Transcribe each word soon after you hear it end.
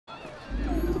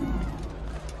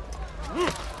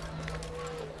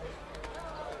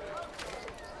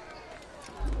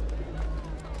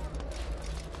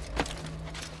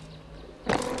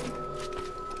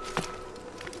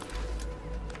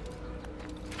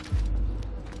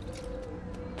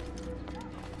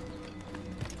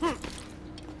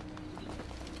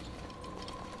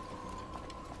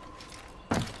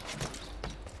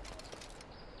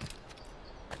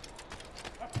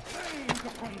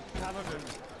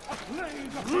a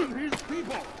plague upon his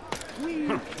people. We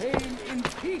came in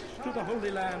peace to the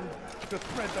Holy Land to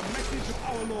spread the message of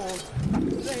our Lord,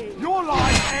 but they... Your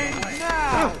life ends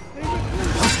now! They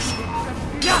refuse to accept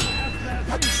peace as their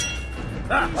faith.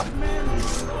 These men...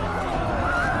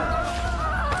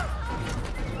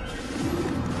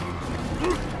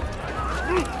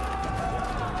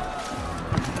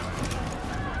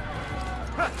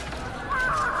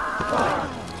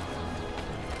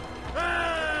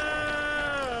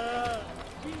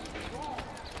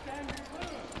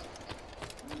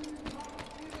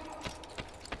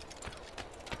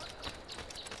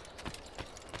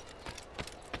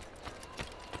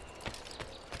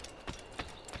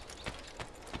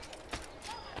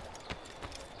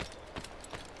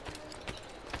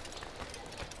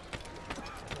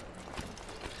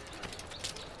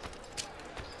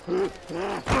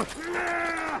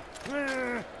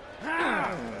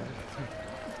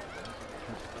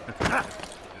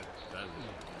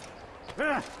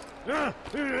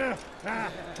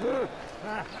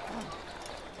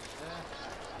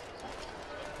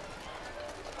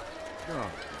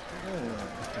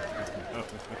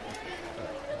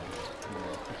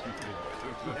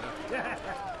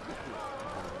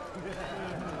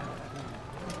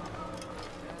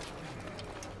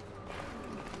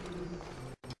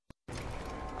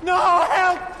 No,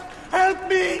 help! Help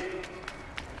me!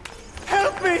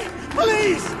 Help me!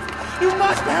 Please! You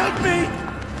must help me!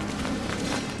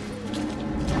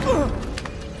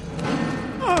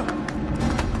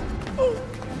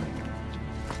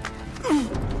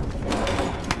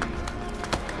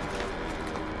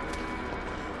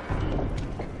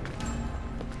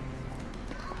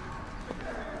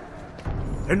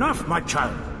 Enough, my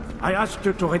child. I asked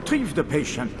you to retrieve the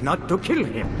patient, not to kill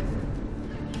him.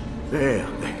 There.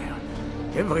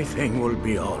 Everything will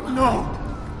be all right.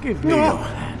 No! Give me your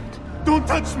hand. Don't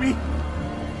touch me!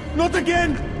 Not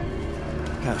again!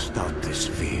 Cast out this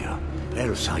fear,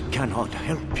 else I cannot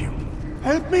help you.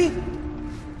 Help me?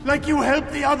 Like you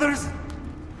helped the others?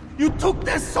 You took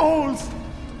their souls!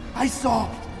 I saw!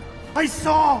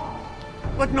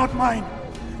 But not mine!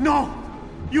 No!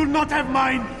 You'll not have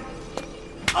mine!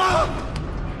 Ah!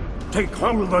 Take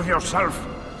hold of yourself!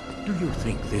 Do you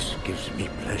think this gives me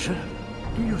pleasure?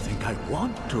 Do you think I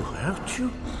want to hurt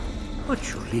you? But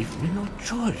you leave me no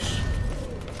choice.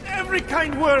 Every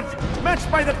kind word matched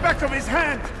by the back of his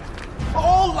hand!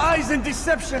 All lies and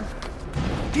deception!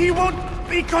 He won't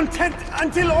be content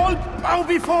until all bow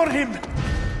before him!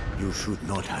 You should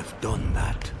not have done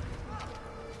that.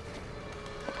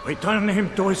 Return him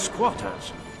to his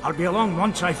quarters. I'll be along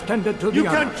once I've tended to the You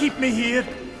others. can't keep me here!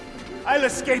 I'll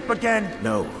escape again!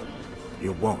 No,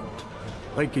 you won't.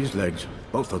 Break his legs,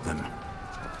 both of them.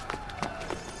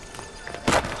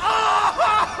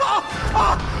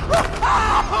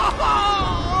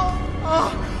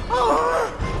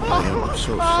 I'm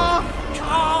so sorry.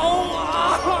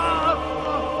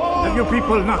 Have you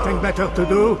people nothing better to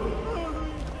do?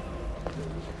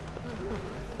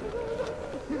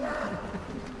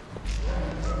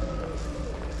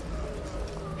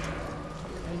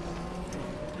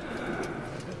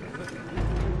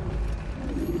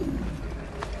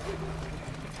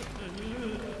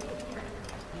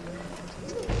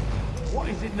 What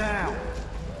is it now?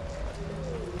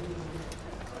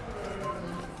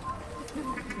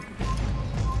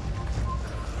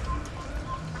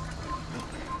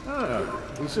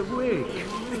 He's awake.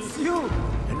 It's you!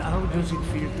 And how does it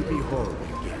feel to be whole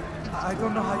again? I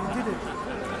don't know how you did it.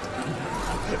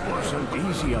 It wasn't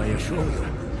easy, I assure you.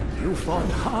 You fought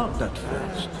hard at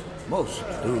first. Most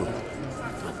do.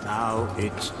 But now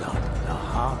it's done. The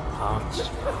hard part's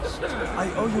past.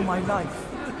 I owe you my life.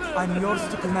 I'm yours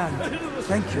to command.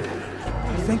 Thank you.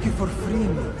 Thank you for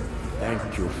freeing me.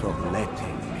 Thank you for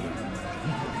letting me.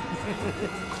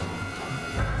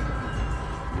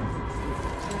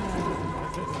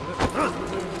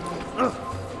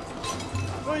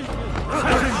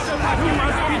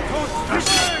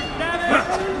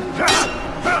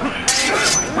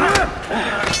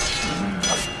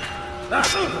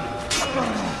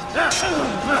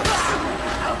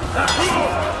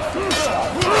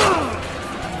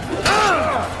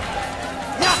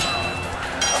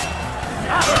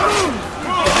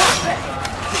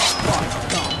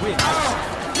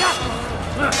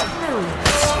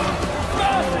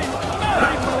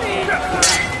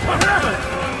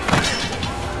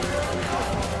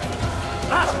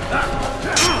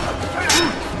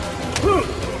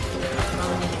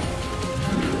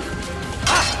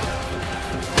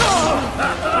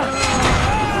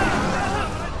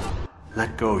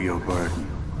 Let go your burden.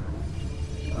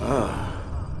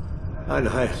 I'll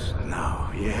rest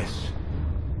now, yes.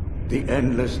 The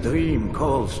endless dream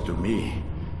calls to me.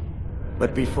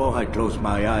 But before I close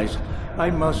my eyes, I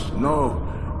must know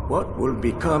what will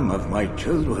become of my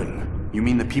children. You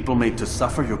mean the people made to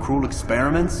suffer your cruel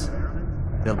experiments?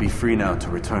 They'll be free now to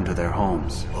return to their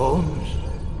homes. Homes?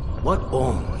 What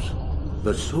homes?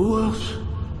 The sewers?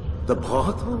 The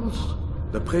brothels?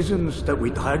 The prisons that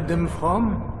we dragged them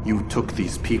from? You took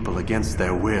these people against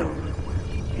their will.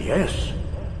 Yes.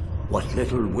 What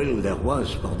little will there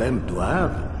was for them to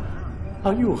have.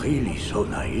 Are you really so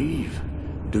naive?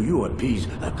 Do you appease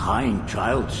a crying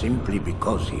child simply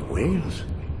because he wails?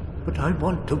 But I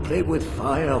want to play with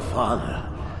fire, Father.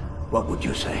 What would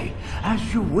you say?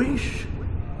 As you wish.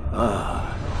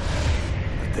 Ah.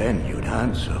 But then you'd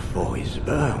answer for his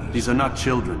burns. These are not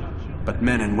children, but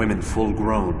men and women full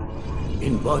grown.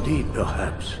 In body,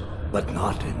 perhaps, but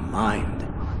not in mind.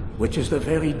 Which is the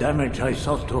very damage I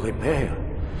sought to repair.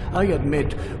 I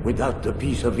admit, without the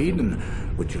piece of Eden,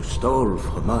 which you stole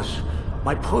from us,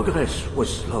 my progress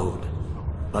was slowed.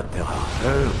 But there are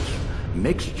herbs,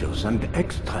 mixtures, and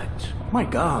extracts. My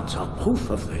guards are proof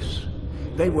of this.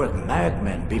 They were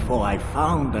madmen before I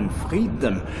found and freed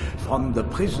them from the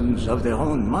prisons of their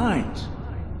own minds.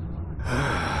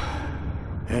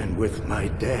 And with my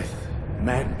death,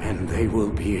 madmen they will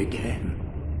be again.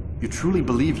 You truly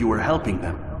believe you were helping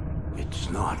them? It's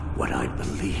not what I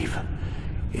believe.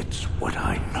 It's what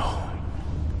I know.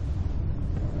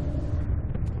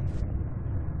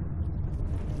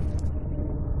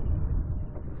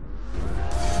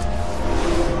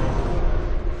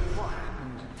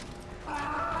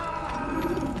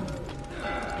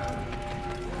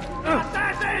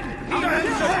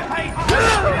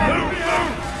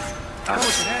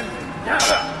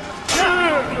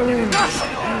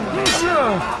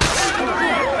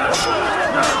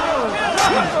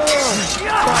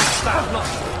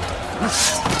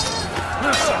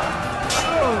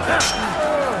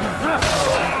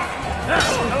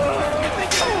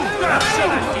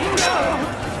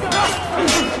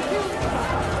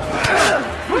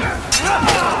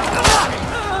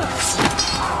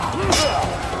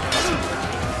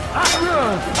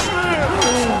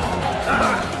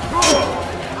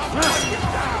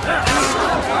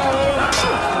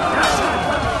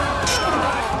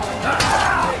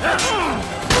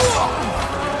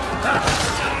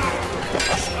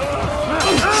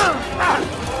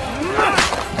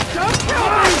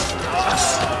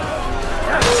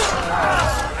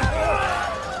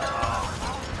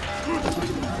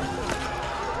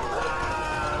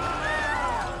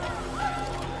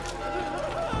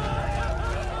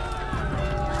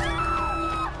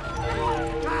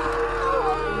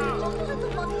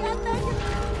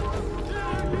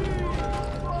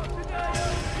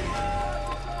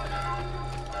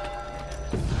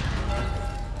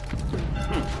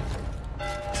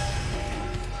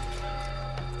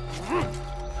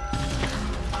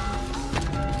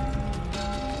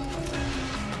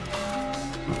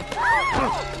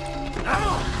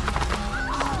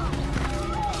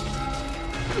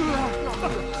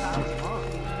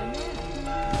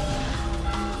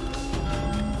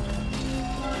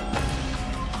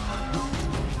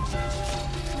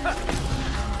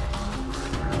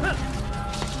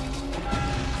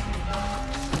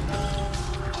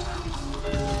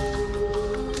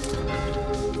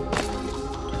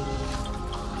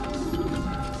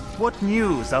 What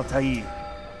news, Altair?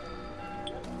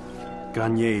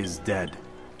 Garnier is dead.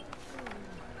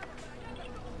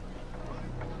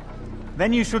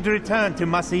 Then you should return to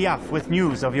Masyaf with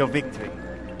news of your victory.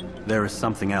 There is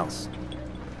something else.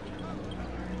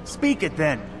 Speak it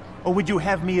then, or would you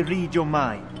have me read your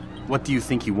mind? What do you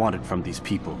think he wanted from these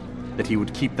people? That he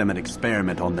would keep them and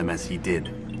experiment on them as he did?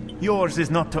 Yours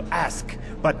is not to ask,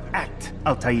 but act,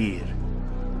 Altair.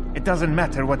 It doesn't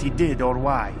matter what he did or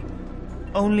why.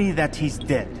 Only that he's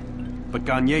dead. But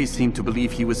Garnier seemed to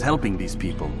believe he was helping these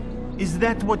people. Is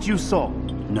that what you saw?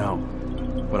 No.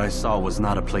 What I saw was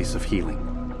not a place of healing,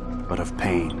 but of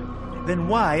pain. Then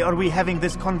why are we having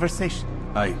this conversation?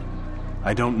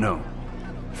 I don't know.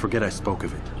 Forget I spoke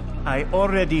of it. I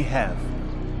already have.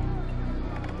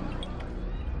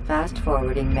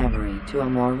 Fast-forwarding memory to a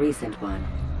more recent one.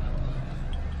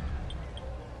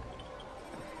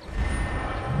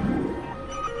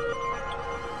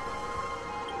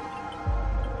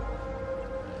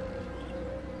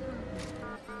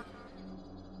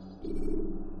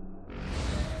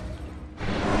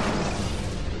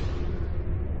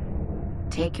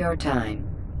 Take your time.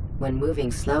 When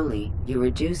moving slowly, you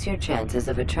reduce your chances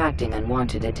of attracting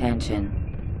unwanted attention.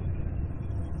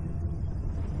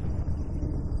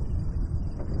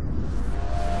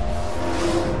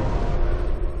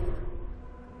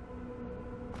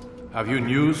 Have you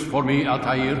news for me,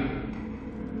 Altair?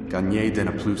 Garnier de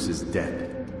Naplouse is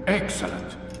dead.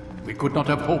 Excellent. We could not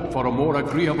have hoped for a more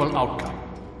agreeable outcome.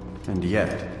 And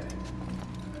yet...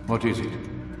 What is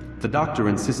it? The doctor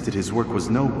insisted his work was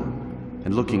noble,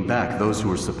 and looking back, those who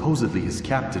were supposedly his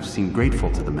captives seemed grateful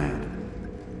to the man.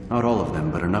 Not all of them,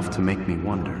 but enough to make me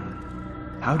wonder.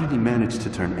 How did he manage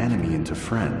to turn enemy into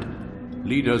friend?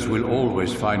 Leaders will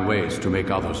always find ways to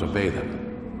make others obey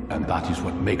them, and that is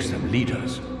what makes them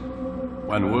leaders.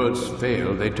 When words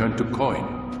fail, they turn to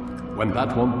coin. When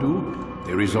that won't do,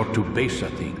 they resort to baser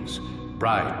things,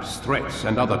 bribes, threats,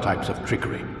 and other types of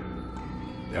trickery.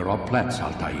 There are plants,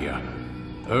 Altair,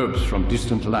 herbs from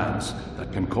distant lands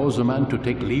that can cause a man to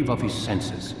take leave of his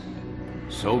senses.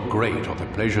 So great are the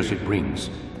pleasures it brings,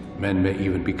 men may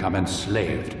even become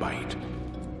enslaved by it.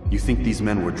 You think these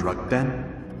men were drugged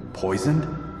then? Poisoned?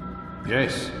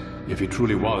 Yes, if it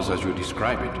truly was as you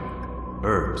describe it.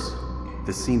 Herbs.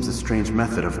 This seems a strange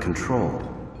method of control.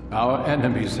 Our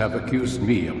enemies have accused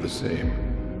me of the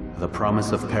same. The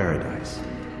promise of paradise.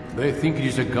 They think it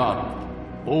is a garden,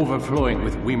 overflowing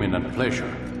with women and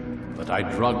pleasure. But I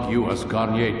drug you as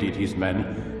Garnier did his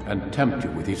men, and tempt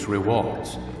you with its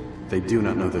rewards. They do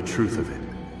not know the truth of it.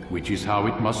 Which is how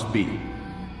it must be.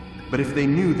 But if they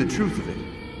knew the truth of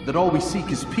it, that all we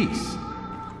seek is peace...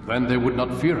 Then they would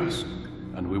not fear us,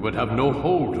 and we would have no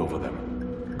hold over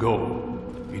them. Go.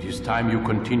 It is time you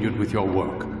continued with your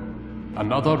work.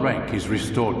 Another rank is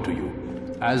restored to you,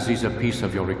 as is a piece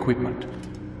of your equipment.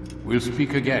 We'll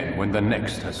speak again when the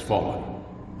next has fallen.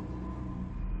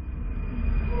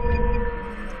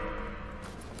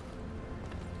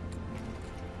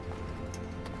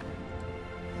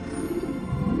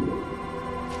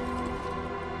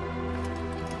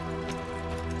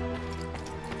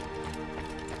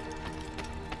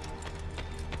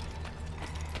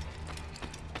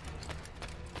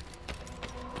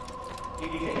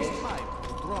 It takes time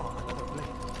to draw another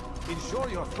blade. Ensure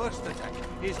your first attack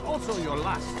is also your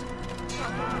last.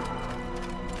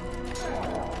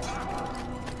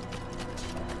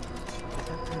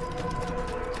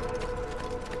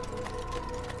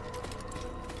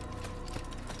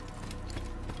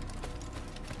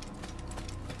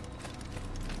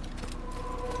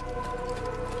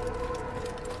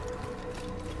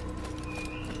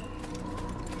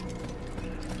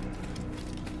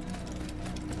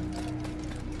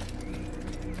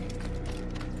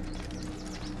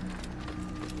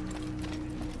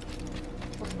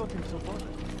 What got him so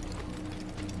bothered?